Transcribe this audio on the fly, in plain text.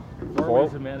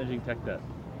ways of managing tech debt.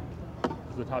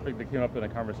 This is a topic that came up in a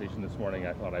conversation this morning.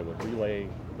 I thought I would relay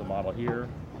the model here,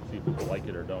 see if people like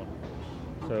it or don't.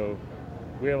 So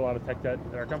we have a lot of tech debt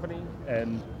at our company,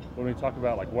 and when we talk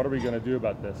about like what are we going to do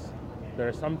about this, there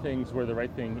are some things where the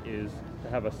right thing is to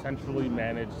have a centrally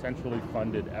managed, centrally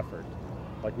funded effort.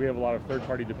 Like we have a lot of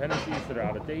third-party dependencies that are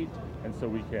out of date, and so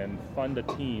we can fund a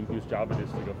team whose job it is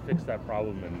to go fix that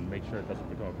problem and make sure it doesn't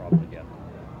become a problem again.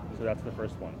 So that's the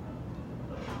first one.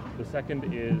 The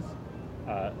second is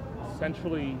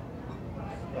centrally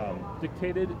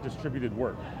dictated distributed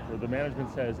work, where the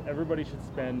management says everybody should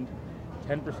spend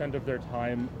 10% of their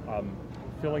time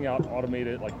filling out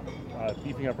automated,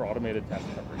 beefing up our automated test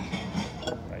coverage.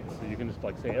 Right? So you can just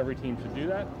like say every team should do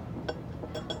that.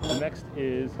 The next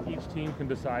is each team can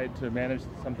decide to manage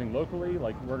something locally,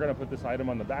 like we're going to put this item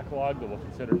on the backlog that we'll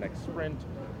consider next sprint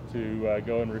to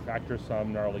go and refactor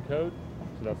some gnarly code.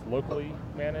 So that's locally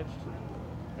managed.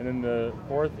 And then the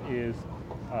fourth is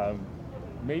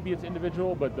maybe it's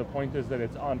individual, but the point is that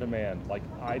it's on demand. Like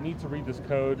I need to read this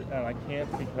code and I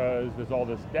can't because there's all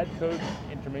this dead code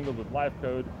intermingled with live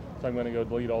code, so I'm going to go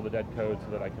delete all the dead code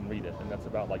so that I can read it. And that's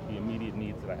about like the immediate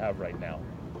needs that I have right now.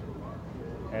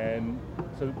 And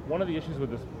so one of the issues with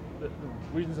this, the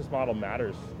reasons this model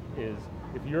matters is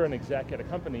if you're an exec at a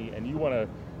company and you want to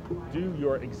do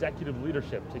your executive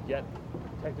leadership to get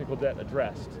technical debt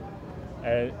addressed,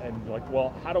 and you're like,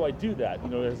 well, how do I do that? You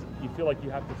know, you feel like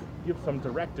you have to give some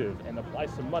directive and apply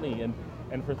some money, and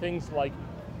for things like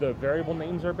the variable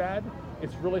names are bad,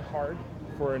 it's really hard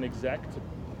for an exec to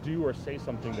do or say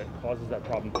something that causes that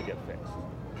problem to get fixed.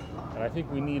 And I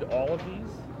think we need all of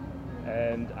these.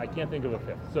 And I can't think of a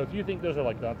fifth. So if you think those are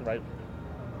like not the right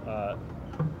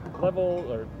level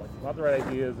or like not the right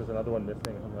ideas, there's another one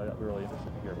missing. Something like that we're really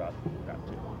interested to hear about that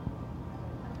too.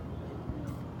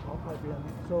 I'll pipe in.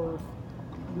 So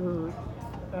your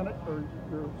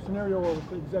scenario of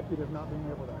the executive not being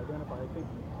able to identify, I think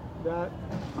that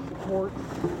supports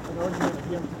an argument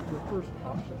against your first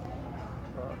option,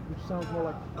 which sounds more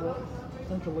like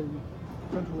centrally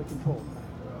controlled.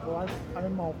 So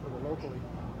I'm all for the locally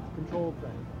controlled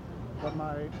thing, but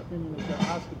my opinion is that it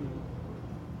has to be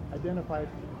identified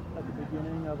at the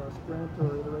beginning of a sprint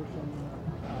or iteration.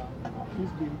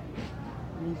 Needs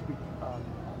to be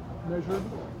measured.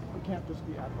 It can't just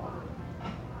be ad hoc.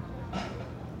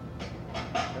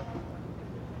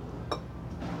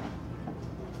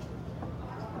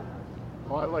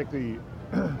 Well, I like the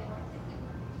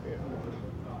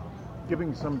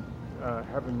giving some,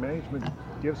 having management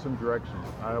give some direction.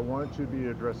 I want you to be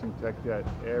addressing tech debt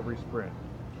every sprint.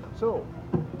 So,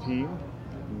 team,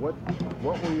 what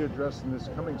will you address in this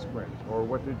coming sprint, or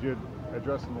what did you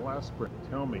address in the last sprint?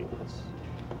 Tell me.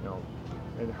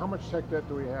 And how much tech debt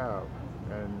do we have,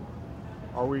 and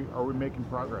are we making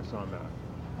progress on that?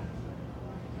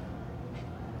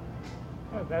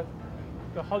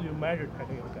 So how do you measure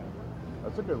technical debt?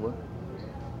 That's a good one.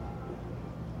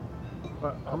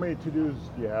 How many to-dos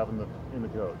do you have in the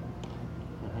code?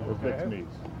 Or fixed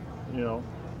needs? You know,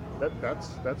 that's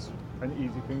an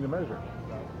easy thing to measure.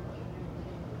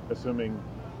 Assuming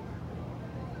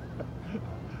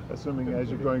as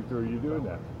you're going through, you're doing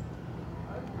that.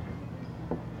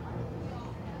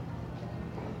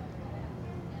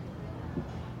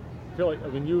 I feel like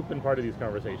you've been part of these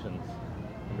conversations,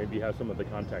 and maybe you have some of the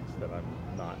context that I'm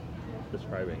not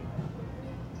describing.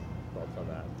 Thoughts on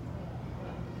that?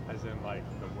 As in like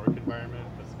the work environment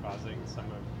that's causing some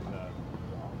of the...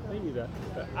 Maybe that.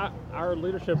 Our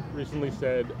leadership recently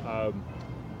said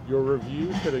your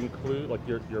review should include, like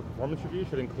your performance review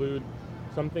should include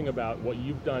something about what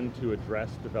you've done to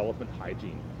address development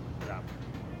hygiene. Yeah.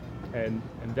 And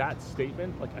that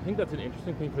statement, like I think that's an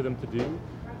interesting thing for them to do.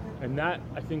 And that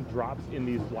I think drops in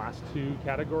these last two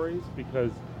categories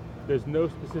because there's no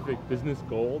specific business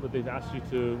goal that they've asked you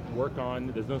to work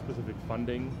on. There's no specific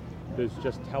funding. There's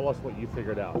just tell us what you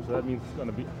figured out. So that means it's going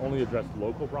to be only address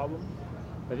local problems.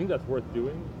 I think that's worth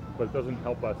doing, but it doesn't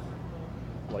help us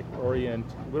like orient.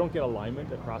 We don't get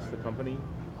alignment across the company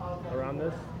around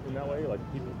this in that way. Like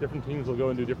different teams will go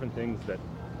and do different things that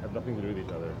have nothing to do with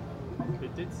each other. They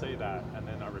did say that, and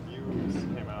then our reviews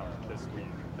came out this week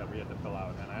that we had to fill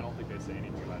out, and I don't think they say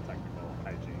anything about technical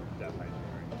hygiene, dev hygiene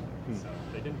or anything. So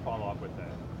they didn't follow up with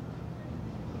that.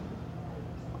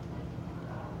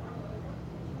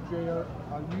 JR,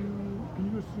 can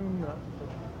you assume that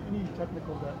any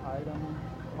technical debt item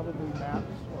probably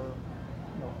maps or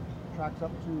tracks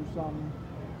up to some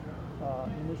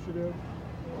initiative,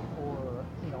 or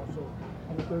so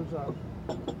there's a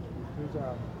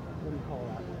what do you call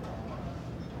that?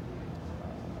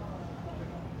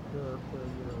 Where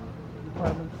your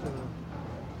requirements are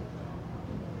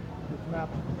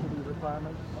mapped to the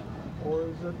requirements, or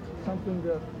is it something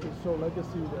that is so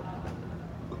legacy that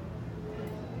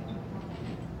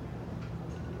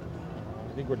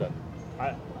I think we're done.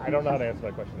 I don't know how to answer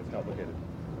that question. It's complicated.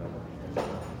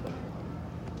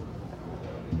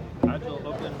 Agile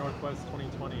Open Northwest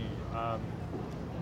 2020.